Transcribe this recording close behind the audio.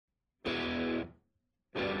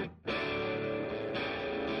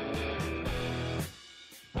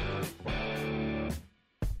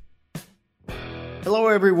Hello,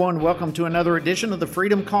 everyone. Welcome to another edition of the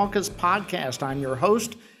Freedom Caucus podcast. I'm your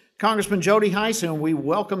host, Congressman Jody Hice, and we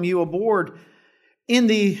welcome you aboard. In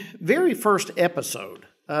the very first episode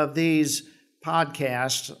of these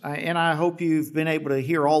podcasts, and I hope you've been able to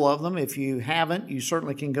hear all of them. If you haven't, you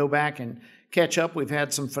certainly can go back and catch up. We've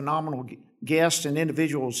had some phenomenal guests and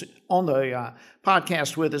individuals on the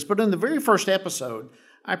podcast with us. But in the very first episode,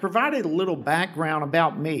 I provided a little background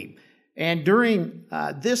about me. And during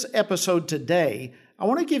this episode today, I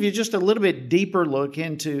want to give you just a little bit deeper look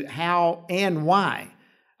into how and why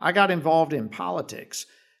I got involved in politics.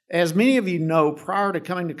 As many of you know, prior to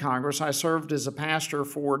coming to Congress, I served as a pastor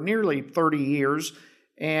for nearly 30 years.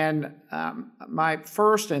 And my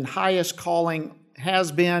first and highest calling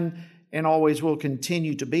has been and always will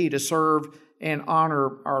continue to be to serve and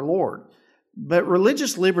honor our Lord. But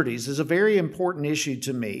religious liberties is a very important issue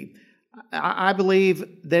to me. I believe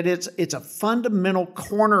that it's a fundamental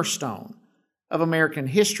cornerstone of American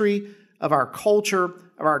history, of our culture,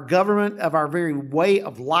 of our government, of our very way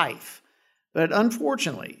of life. But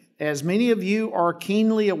unfortunately, as many of you are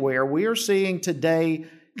keenly aware, we are seeing today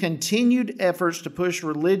continued efforts to push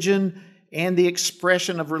religion and the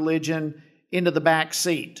expression of religion into the back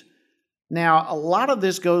seat. Now, a lot of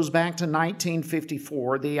this goes back to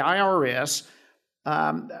 1954. The IRS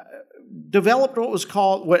developed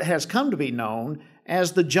what has come to be known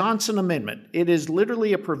as the Johnson Amendment. It is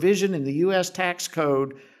literally a provision in the U.S. tax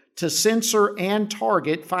code to censor and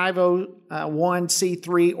target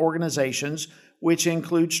 501c3 organizations, which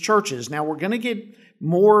includes churches. Now, we're going to get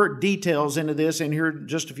more details into this in here in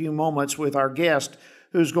just a few moments with our guest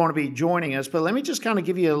who's going to be joining us. But let me just kind of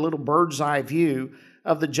give you a little bird's eye view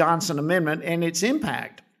of the Johnson Amendment and its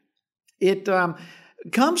impact. It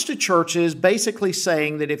comes to churches basically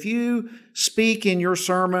saying that if you speak in your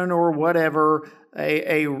sermon or whatever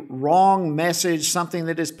a wrong message, something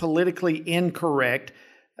that is politically incorrect,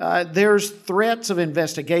 there's threats of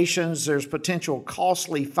investigations, there's potential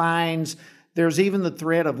costly fines, there's even the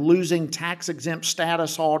threat of losing tax-exempt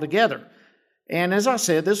status altogether. And as I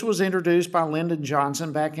said, this was introduced by Lyndon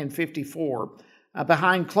Johnson back in 1954,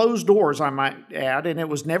 behind closed doors, I might add, and it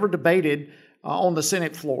was never debated on the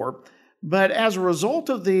Senate floor. But as a result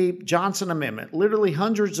of the Johnson Amendment, literally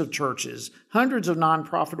hundreds of churches, hundreds of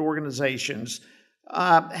nonprofit organizations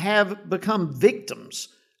have become victims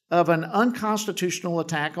of an unconstitutional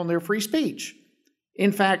attack on their free speech.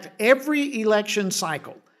 In fact, every election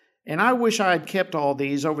cycle, and I wish I had kept all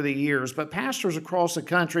these over the years, but pastors across the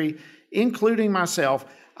country, including myself,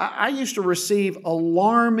 I used to receive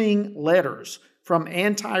alarming letters from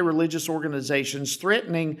anti-religious organizations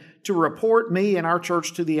threatening to report me and our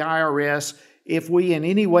church to the IRS if we in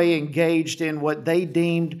any way engaged in what they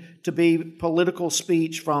deemed to be political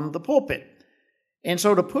speech from the pulpit. And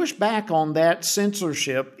so to push back on that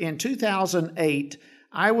censorship, in 2008,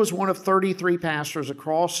 I was one of 33 pastors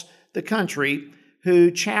across the country who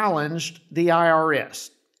challenged the IRS.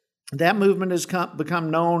 That movement has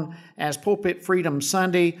become known as Pulpit Freedom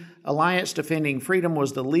Sunday. Alliance Defending Freedom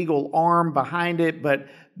was the legal arm behind it. But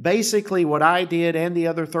basically what I did and the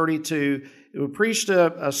other 32, we preached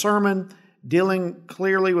a sermon dealing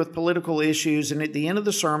clearly with political issues, and at the end of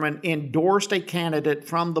the sermon endorsed a candidate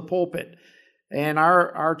from the pulpit. And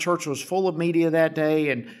our church was full of media that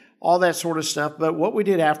day and all that sort of stuff. But what we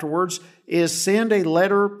did afterwards is send a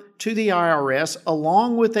letter to the IRS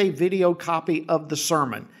along with a video copy of the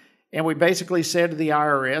sermon. And we basically said to the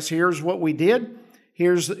IRS, here's what we did.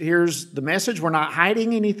 Here's the message. We're not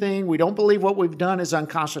hiding anything. We don't believe what we've done is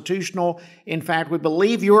unconstitutional. In fact, we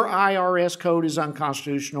believe your IRS code is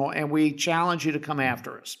unconstitutional, and we challenge you to come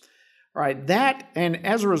after us. All right, and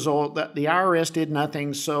as a result, the IRS did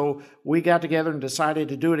nothing, so we got together and decided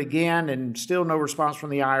to do it again, and still no response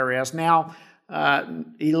from the IRS. Now,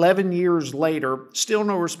 11 years later, still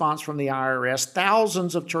no response from the IRS.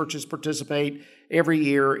 Thousands of churches participate every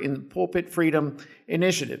year in the Pulpit Freedom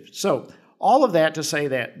Initiative. So all of that to say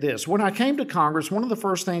that when I came to Congress, one of the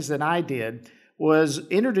first things that I did was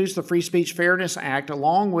introduce the Free Speech Fairness Act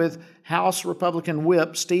along with House Republican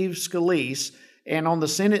Whip Steve Scalise, and on the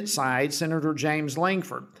Senate side, Senator James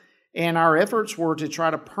Langford. And our efforts were to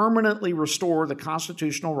try to permanently restore the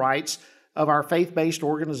constitutional rights of our faith-based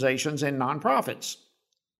organizations and nonprofits.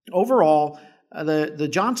 Overall, the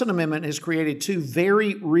Johnson Amendment has created two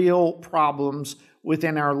very real problems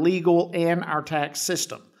within our legal and our tax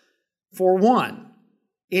system. For one,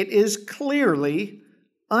 it is clearly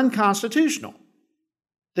unconstitutional.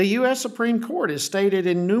 The U.S. Supreme Court has stated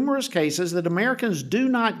in numerous cases that Americans do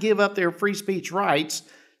not give up their free speech rights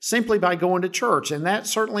simply by going to church, and that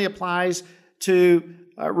certainly applies to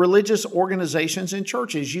religious organizations and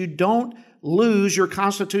churches. You don't lose your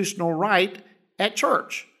constitutional right at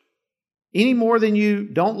church, any more than you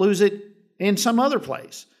don't lose it in some other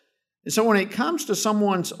place. And so when it comes to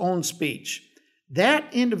someone's own speech,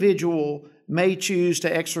 that individual may choose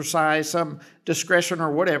to exercise some discretion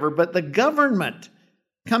or whatever, but the government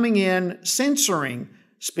coming in censoring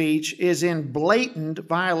speech is in blatant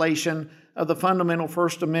violation of the fundamental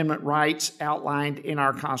First Amendment rights outlined in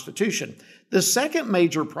our Constitution. The second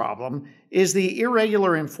major problem is the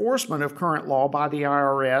irregular enforcement of current law by the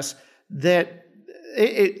IRS, that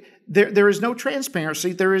there is no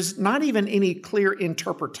transparency. There is not even any clear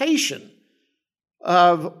interpretation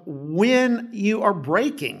of when you are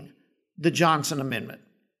breaking the Johnson Amendment.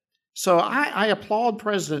 So I applaud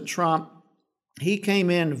President Trump. He came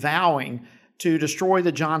in vowing to destroy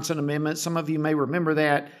the Johnson Amendment. Some of you may remember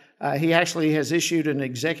that. He actually has issued an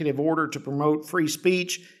executive order to promote free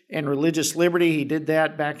speech and religious liberty. He did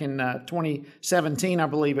that back in 2017, I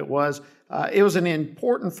believe it was. It was an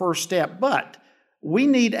important first step, but we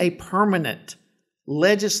need a permanent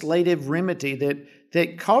legislative remedy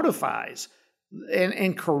that codifies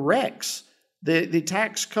and corrects the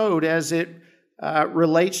tax code as it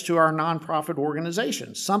relates to our nonprofit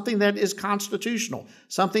organizations, something that is constitutional,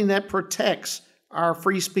 something that protects our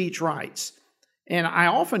free speech rights. And I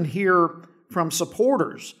often hear from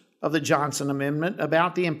supporters of the Johnson Amendment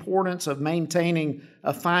about the importance of maintaining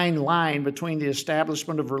a fine line between the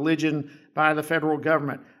establishment of religion by the federal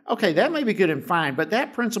government. Okay, that may be good and fine, but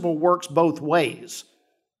that principle works both ways.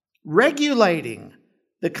 Regulating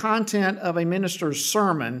the content of a minister's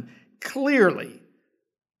sermon clearly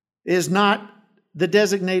is not the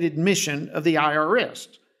designated mission of the IRS.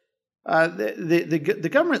 The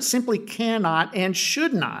government simply cannot and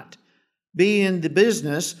should not be in the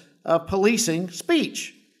business of policing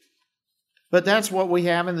speech. But that's what we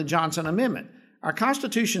have in the Johnson Amendment. Our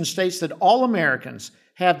Constitution states that all Americans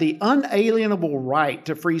have the unalienable right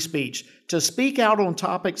to free speech, to speak out on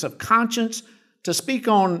topics of conscience, to speak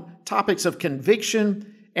on topics of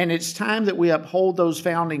conviction, and it's time that we uphold those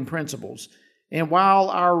founding principles. And while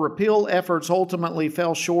our repeal efforts ultimately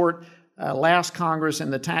fell short last Congress in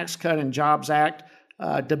the Tax Cut and Jobs Act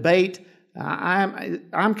debate,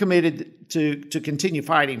 I'm committed to continue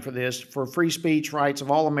fighting for this, for free speech rights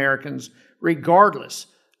of all Americans, regardless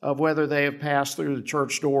of whether they have passed through the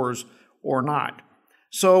church doors or not.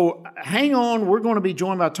 So hang on, we're going to be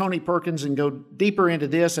joined by Tony Perkins and go deeper into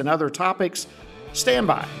this and other topics. Stand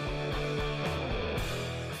by.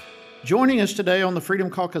 Joining us today on the Freedom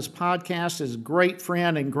Caucus podcast is great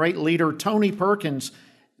friend and great leader, Tony Perkins.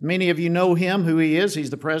 Many of you know him, who he is. He's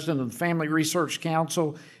the president of the Family Research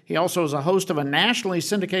Council. He also is a host of a nationally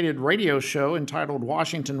syndicated radio show entitled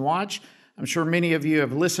Washington Watch. I'm sure many of you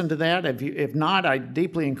have listened to that. If not, I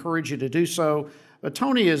deeply encourage you to do so. But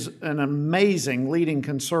Tony is an amazing leading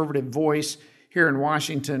conservative voice here in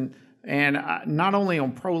Washington, and not only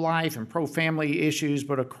on pro-life and pro-family issues,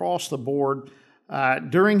 but across the board.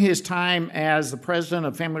 During his time as the president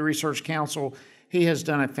of Family Research Council, he has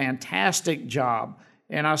done a fantastic job,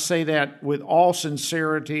 and I say that with all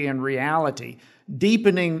sincerity and reality,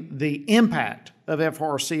 deepening the impact of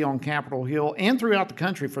FRC on Capitol Hill and throughout the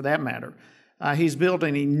country for that matter. He's built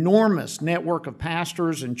an enormous network of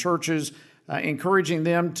pastors and churches, encouraging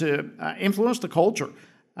them to influence the culture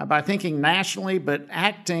by thinking nationally but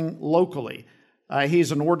acting locally.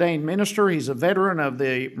 He's an ordained minister. He's a veteran of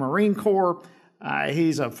the Marine Corps.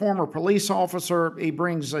 He's a former police officer. He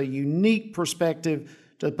brings a unique perspective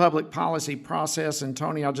to the public policy process. And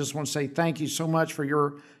Tony, I just want to say thank you so much for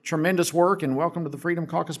your tremendous work, and welcome to the Freedom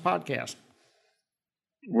Caucus podcast.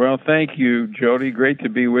 Well, thank you, Jody. Great to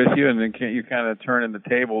be with you. And then you kind of turning the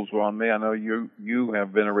tables on me. I know you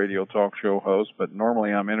have been a radio talk show host, but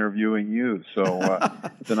normally I'm interviewing you. So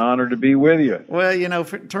it's an honor to be with you. Well, you know,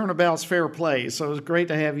 turnabout's fair play. So it's great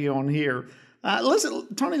to have you on here.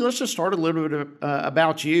 Listen, Tony, let's just start a little bit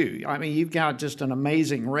about you. I mean, you've got just an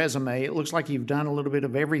amazing resume. It looks like you've done a little bit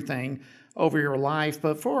of everything over your life.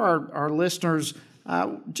 But for our listeners,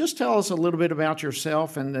 just tell us a little bit about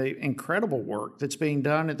yourself and the incredible work that's being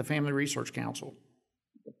done at the Family Research Council.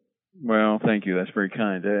 Well, thank you. That's very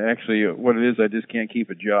kind. Actually, what it is, I just can't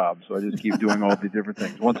keep a job, so I just keep doing all the different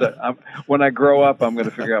things. When I grow up, I'm going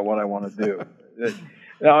to figure out what I want to do.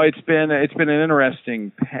 No, it's been an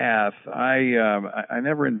interesting path. I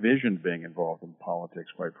never envisioned being involved in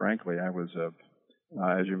politics, quite frankly. I was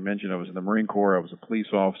as you mentioned, I was in the Marine Corps. I was a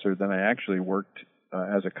police officer. Then I actually worked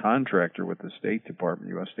as a contractor with the State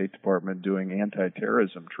Department, U.S. State Department, doing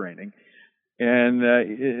anti-terrorism training. And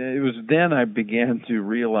it was then I began to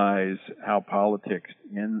realize how politics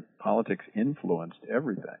influenced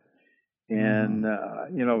everything. And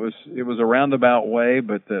it was a roundabout way,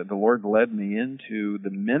 but the Lord led me into the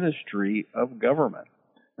ministry of government.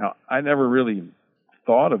 Now, I never really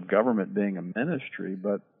thought of government being a ministry,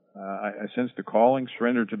 but I sensed a calling,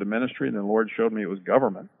 surrendered to the ministry, and the Lord showed me it was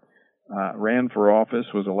government. Ran for office,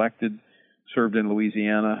 was elected, served in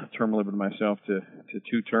Louisiana, term limited myself to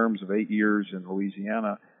 2 terms of 8 years in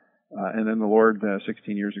Louisiana. And then the Lord,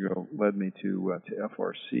 16 years ago, led me to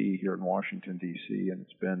FRC here in Washington D.C. And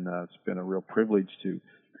it's been a real privilege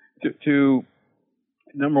to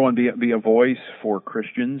number one be a voice for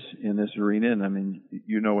Christians in this arena. And I mean,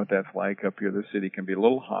 you know what that's like up here. The city can be a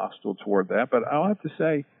little hostile toward that, but I'll have to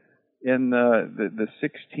say, in the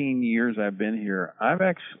 16 years I've been here,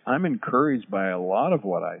 I'm encouraged by a lot of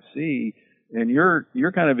what I see. And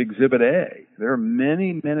you're kind of exhibit A. There are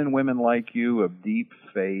many men and women like you of deep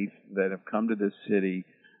faith that have come to this city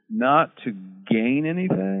not to gain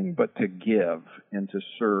anything, but to give and to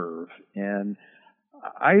serve. And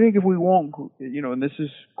I think if we won't, and this is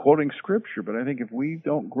quoting scripture, but I think if we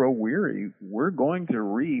don't grow weary, we're going to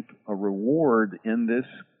reap a reward in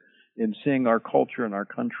seeing our culture and our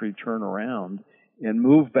country turn around and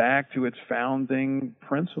move back to its founding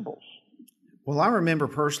principles. Well, I remember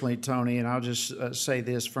personally, Tony, and I'll just say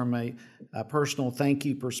this from a personal thank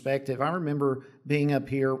you perspective. I remember being up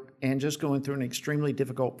here and just going through an extremely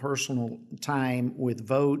difficult personal time with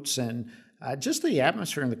votes and just the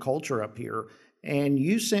atmosphere and the culture up here. And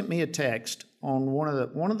you sent me a text on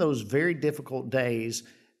one of those very difficult days,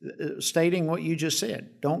 stating what you just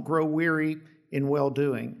said: "Don't grow weary in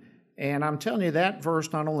well-doing." And I'm telling you, that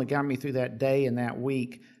verse not only got me through that day and that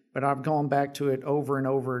week, but I've gone back to it over and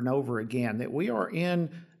over and over again, that we are in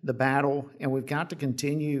the battle and we've got to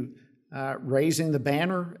continue raising the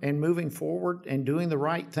banner and moving forward and doing the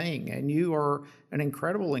right thing. And you are an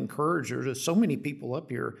incredible encourager to so many people up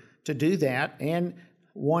here to do that, and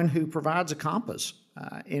one who provides a compass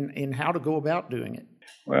in how to go about doing it.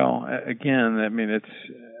 Well, again, I mean,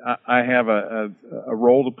 I have a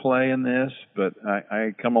role to play in this, but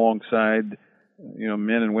I come alongside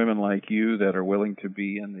men and women like you that are willing to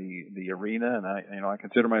be in the arena, and I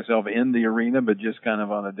consider myself in the arena, but just kind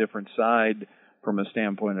of on a different side from a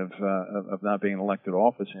standpoint of not being in elected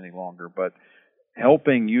office any longer, but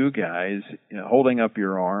helping you guys, holding up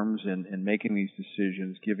your arms and making these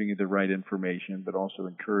decisions, giving you the right information, but also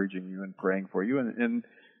encouraging you and praying for you, and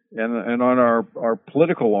on our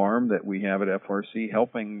political arm that we have at FRC,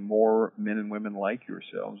 helping more men and women like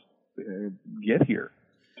yourselves get here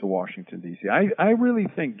to Washington D.C. I really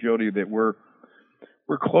think, Jody, that we're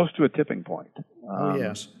close to a tipping point. Oh,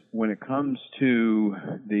 yes. When it comes to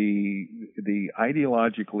the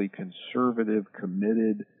ideologically conservative,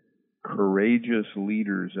 committed, courageous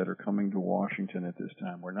leaders that are coming to Washington at this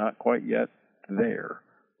time, we're not quite yet there,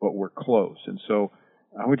 but we're close. And so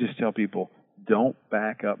I would just tell people, don't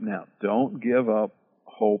back up now. Don't give up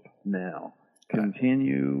hope now.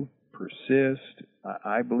 Continue, persist.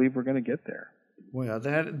 I believe we're going to get there. Well,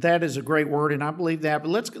 that is a great word, and I believe that. But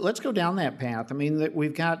let's go down that path. I mean,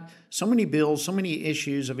 we've got so many bills, so many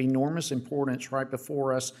issues of enormous importance right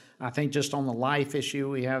before us. I think just on the life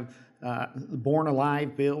issue, we have the Born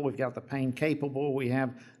Alive bill. We've got the Pain Capable. We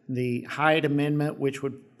have the Hyde Amendment, which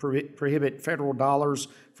would prohibit federal dollars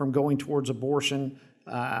from going towards abortion.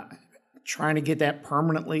 Trying to get that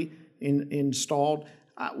permanently installed.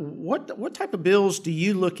 What type of bills do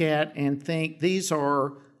you look at and think these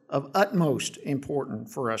are of utmost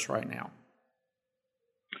importance for us right now?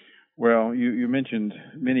 Well, you mentioned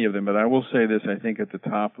many of them, but I will say this: I think at the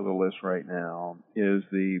top of the list right now is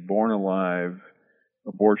the Born Alive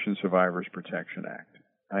Abortion Survivors Protection Act.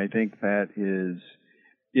 I think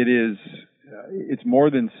it's more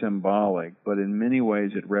than symbolic, but in many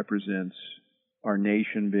ways it represents our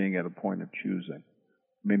nation being at a point of choosing.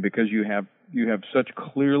 I mean, because you have such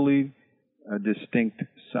clearly distinct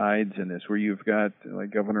sides in this, where you've got like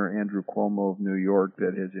Governor Andrew Cuomo of New York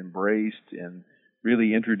that has embraced and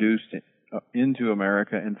really introduced into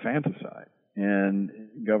America infanticide, and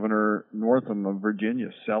Governor Northam of Virginia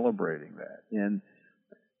celebrating that. And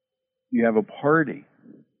you have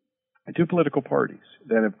two political parties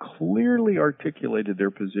that have clearly articulated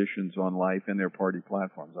their positions on life in their party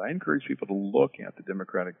platforms. I encourage people to look at the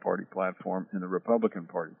Democratic Party platform and the Republican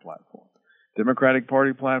Party platform. Democratic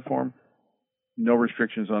Party platform, no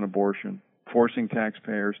restrictions on abortion, forcing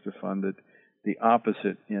taxpayers to fund it. The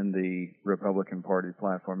opposite in the Republican Party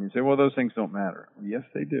platform. You say, well, those things don't matter. Well, yes,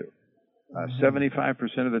 they do. 75%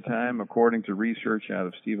 of the time, according to research out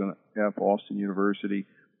of Stephen F. Austin University,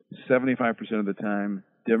 75% of the time,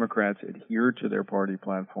 Democrats adhere to their party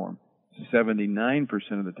platform. 79%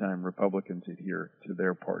 of the time, Republicans adhere to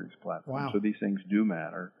their party's platform. Wow. So these things do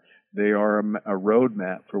matter. They are a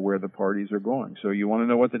roadmap for where the parties are going. So you want to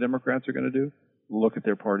know what the Democrats are going to do? Look at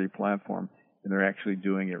their party platform, and they're actually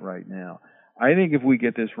doing it right now. I think if we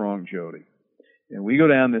get this wrong, Jody, and we go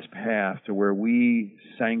down this path to where we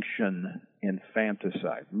sanction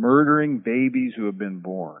infanticide, murdering babies who have been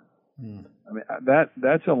born, I mean,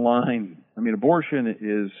 that's a line. I mean, abortion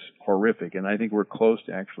is horrific, and I think we're close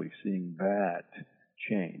to actually seeing that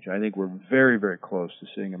change. I think we're very, very close to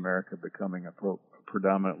seeing America becoming a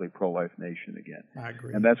predominantly pro-life nation again. I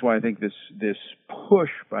agree. And that's why I think this push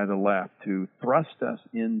by the left to thrust us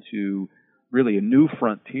into really a new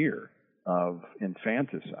frontier of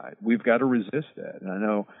infanticide, we've got to resist that. And I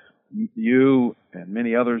know you and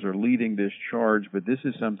many others are leading this charge, but this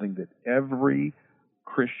is something that every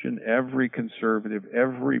Christian, every conservative,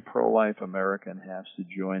 every pro-life American has to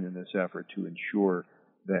join in this effort to ensure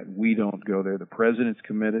that we don't go there. The president's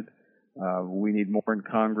committed. We need more in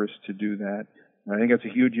Congress to do that. And I think that's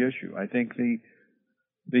a huge issue. I think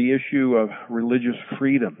the issue of religious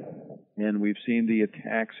freedom, and we've seen the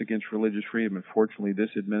attacks against religious freedom. Unfortunately, this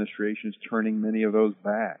administration is turning many of those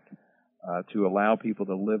back to allow people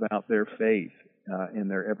to live out their faith in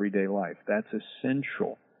their everyday life. That's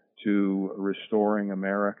essential to restoring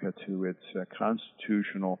America to its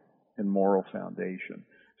constitutional and moral foundation.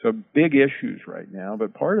 So big issues right now,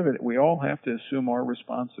 but part of it, we all have to assume our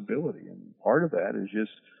responsibility, and part of that is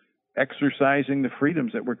just exercising the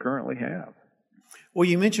freedoms that we currently have. Well,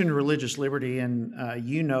 you mentioned religious liberty, and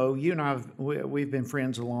you and I, we've been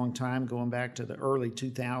friends a long time, going back to the early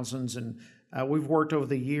 2000s, and we've worked over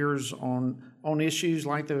the years on issues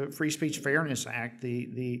like the Free Speech Fairness Act,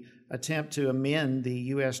 the attempt to amend the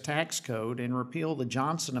U.S. tax code and repeal the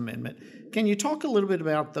Johnson Amendment. Can you talk a little bit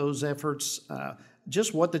about those efforts,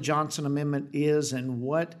 just what the Johnson Amendment is and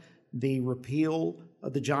what the repeal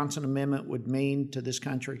of the Johnson Amendment would mean to this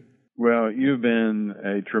country? Well, you've been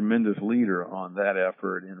a tremendous leader on that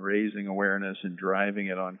effort in raising awareness and driving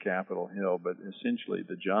it on Capitol Hill. But essentially,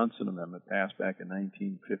 the Johnson Amendment passed back in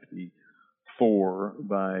 1954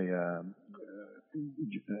 by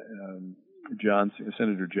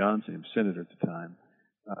Senator Johnson, senator at the time,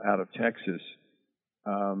 out of Texas,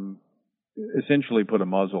 essentially put a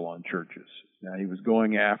muzzle on churches. Now, he was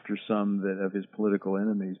going after some of his political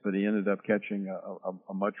enemies, but he ended up catching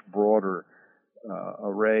a much broader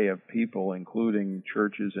array of people, including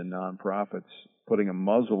churches and nonprofits, putting a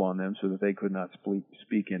muzzle on them so that they could not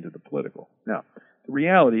speak into the political. Now, the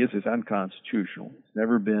reality is it's unconstitutional. It's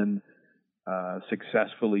never been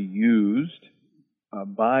successfully used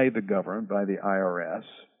by the government, by the IRS.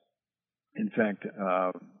 In fact,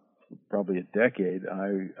 probably a decade,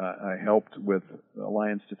 I helped with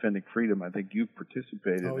Alliance Defending Freedom. I think you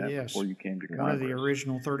participated in that before you came to Congress. One of the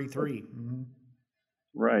original 33. Mm-hmm.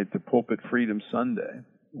 Right, the Pulpit Freedom Sunday,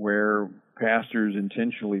 where pastors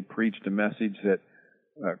intentionally preached a message that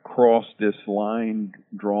crossed this line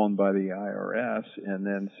drawn by the IRS and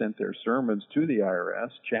then sent their sermons to the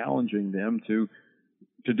IRS, challenging them to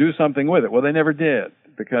do something with it. Well, they never did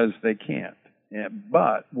because they can't.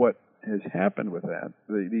 But what has happened with that,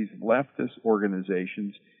 these leftist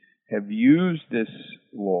organizations have used this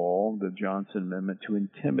law, the Johnson Amendment, to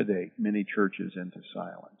intimidate many churches into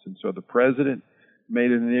silence. And so the president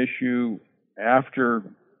made it an issue after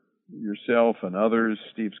yourself and others,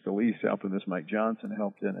 Steve Scalise helped in this, Mike Johnson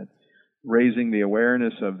helped in it, raising the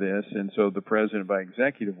awareness of this. And so the president, by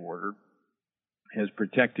executive order, has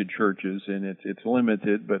protected churches, and it's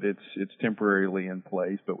limited, but it's temporarily in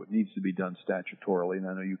place. But what needs to be done statutorily, and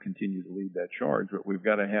I know you continue to lead that charge, but we've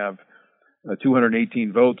got to have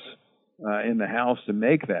 218 votes in the House to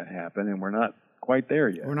make that happen, and we're not quite there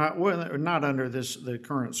yet. We're not under the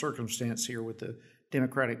current circumstance here with the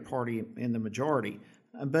Democratic Party in the majority,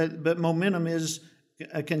 but momentum is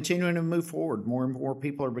continuing to move forward. More and more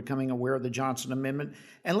people are becoming aware of the Johnson Amendment.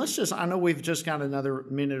 And I know we've just got another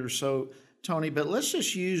minute or so, Tony, but let's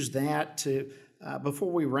just use that to,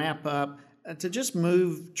 before we wrap up, to just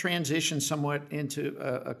transition somewhat into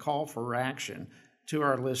a call for action to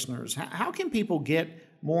our listeners. How can people get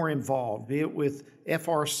more involved, be it with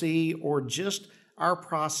FRC or just our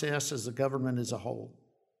process as a government as a whole?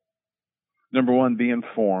 Number one, be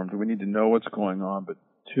informed. We need to know what's going on, but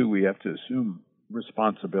two, we have to assume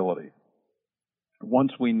responsibility.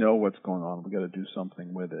 Once we know what's going on, we've got to do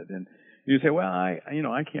something with it. And you say, well, I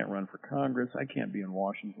can't run for Congress. I can't be in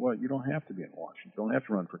Washington. Well, you don't have to be in Washington. You don't have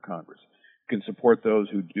to run for Congress. You can support those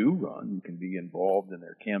who do run. You can be involved in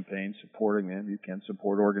their campaigns, supporting them. You can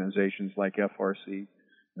support organizations like FRC,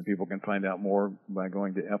 and people can find out more by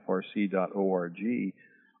going to frc.org.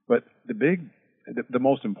 But the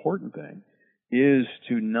most important thing is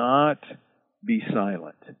to not be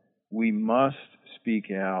silent. We must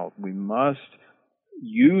speak out. We must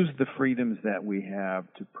use the freedoms that we have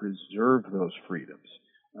to preserve those freedoms.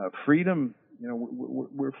 Freedom,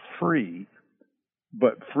 we're free,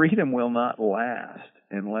 but freedom will not last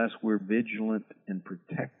unless we're vigilant in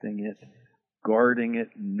protecting it, guarding it,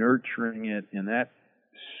 nurturing it, and that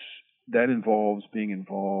involves being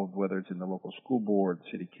involved, whether it's in the local school board,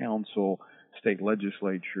 city council, state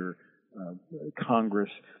legislature,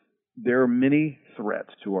 Congress. There are many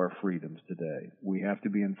threats to our freedoms today. We have to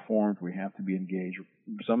be informed. We have to be engaged.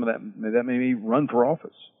 Some of that may be run for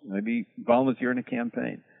office, maybe volunteer in a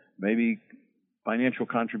campaign, maybe financial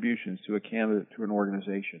contributions to a candidate, to an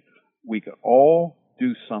organization. We could all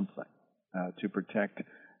do something to protect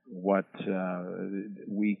what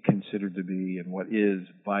we consider to be and what is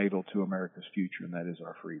vital to America's future, and that is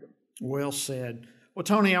our freedom. Well said. Well,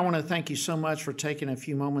 Tony, I want to thank you so much for taking a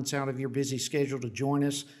few moments out of your busy schedule to join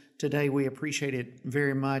us today. We appreciate it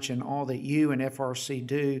very much, and all that you and FRC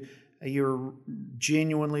do. You're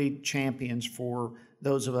genuinely champions for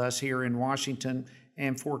those of us here in Washington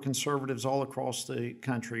and for conservatives all across the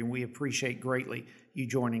country, and we appreciate greatly you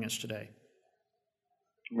joining us today.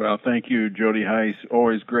 Well, thank you, Jody Hice.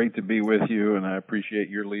 Always great to be with you, and I appreciate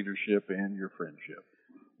your leadership and your friendship.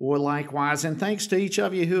 Well, likewise, and thanks to each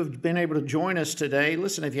of you who have been able to join us today.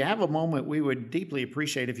 Listen, if you have a moment, we would deeply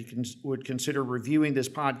appreciate if you would consider reviewing this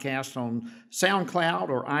podcast on SoundCloud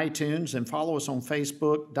or iTunes, and follow us on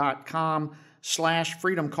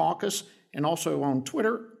Facebook.com/Freedom Caucus, and also on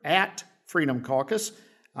Twitter @Freedom Caucus.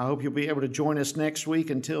 I hope you'll be able to join us next week.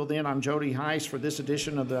 Until then, I'm Jody Hice for this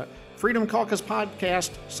edition of the Freedom Caucus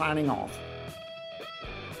podcast, signing off.